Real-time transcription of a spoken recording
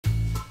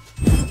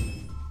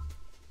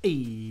Hey,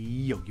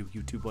 yo,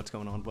 YouTube, what's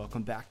going on?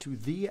 Welcome back to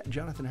the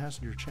Jonathan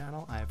Hassinger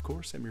channel. I, of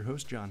course, am your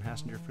host, John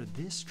Hassinger, for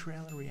this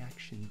trailer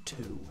reaction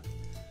to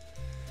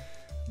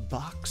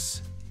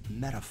Box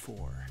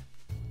Metaphor.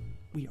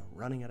 We are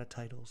running out of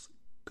titles.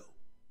 Go.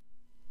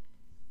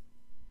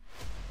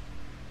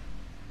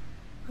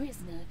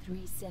 Prisoner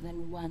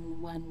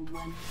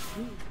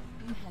 371113,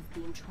 you have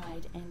been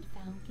tried and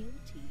found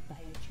guilty by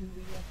a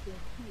jury of the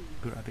few.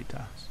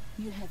 Gravitas.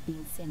 You have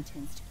been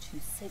sentenced to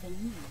 7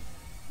 years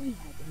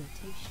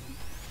rehabilitation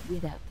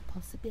without the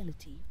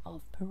possibility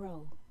of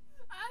parole.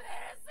 I'm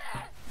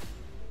innocent!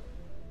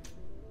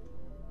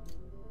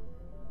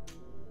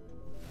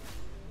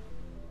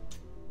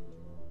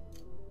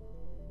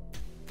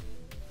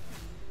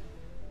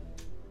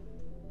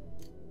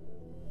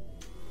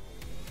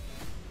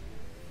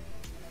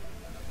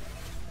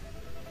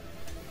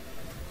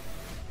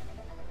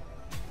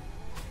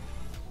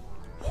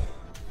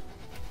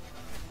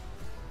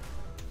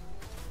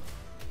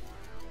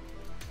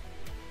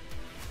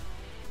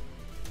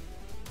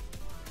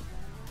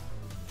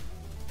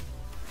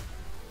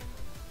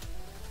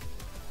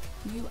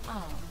 You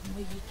are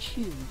where you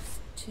choose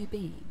to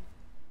be.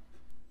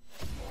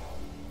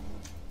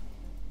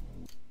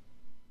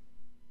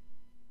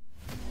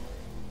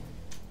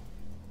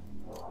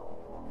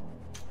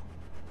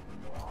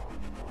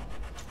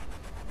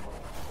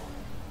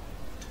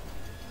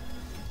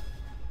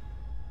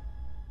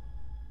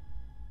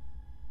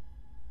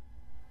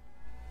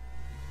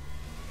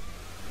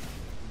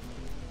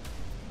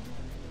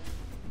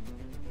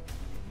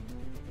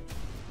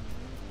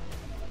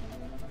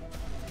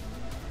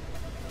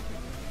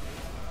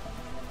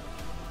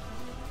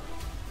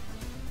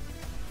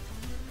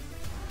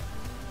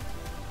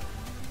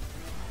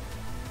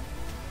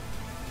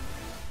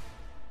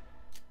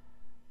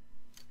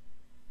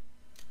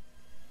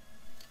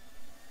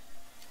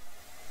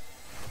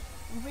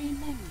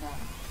 Remember,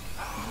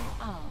 you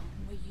are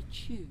where you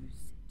choose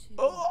to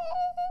be.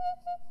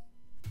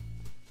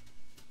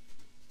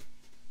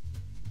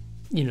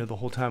 You know, the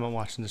whole time I'm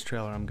watching this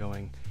trailer, I'm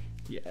going,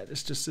 yeah,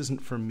 this just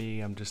isn't for me.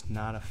 I'm just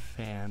not a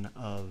fan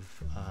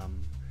of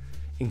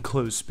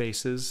enclosed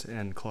spaces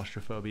and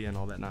claustrophobia and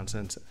all that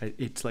nonsense.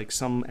 It's like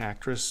some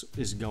actress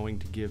is going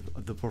to give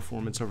the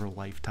performance of her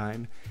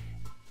lifetime,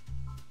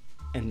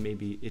 and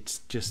maybe it's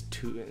just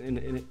too,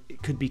 and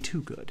it could be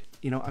too good.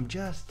 You know,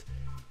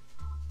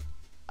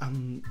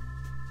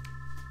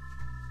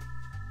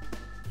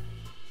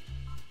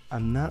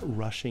 I'm not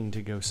rushing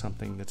to go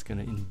something that's going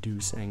to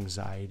induce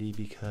anxiety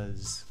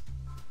because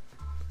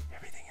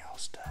everything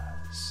else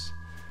does.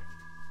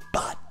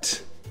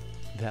 But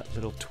that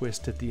little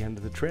twist at the end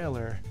of the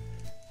trailer,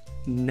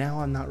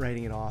 now I'm not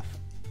writing it off.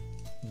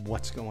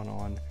 What's going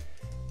on?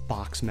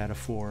 Box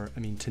Metaphor. I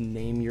mean, to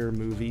name your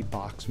movie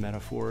Box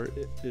Metaphor,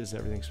 is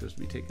everything supposed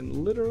to be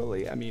taken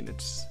literally? I mean,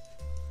 it's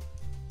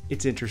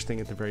interesting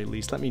at the very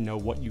least. Let me know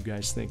what you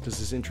guys think. Does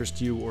this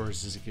interest you, or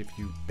does it give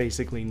you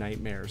basically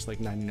nightmares like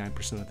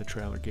 99% of the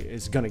trailer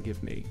is gonna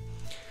give me?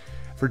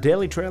 For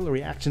daily trailer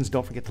reactions,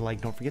 don't forget to like,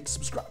 don't forget to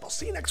subscribe. I'll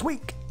see you next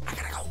week. I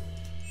gotta go.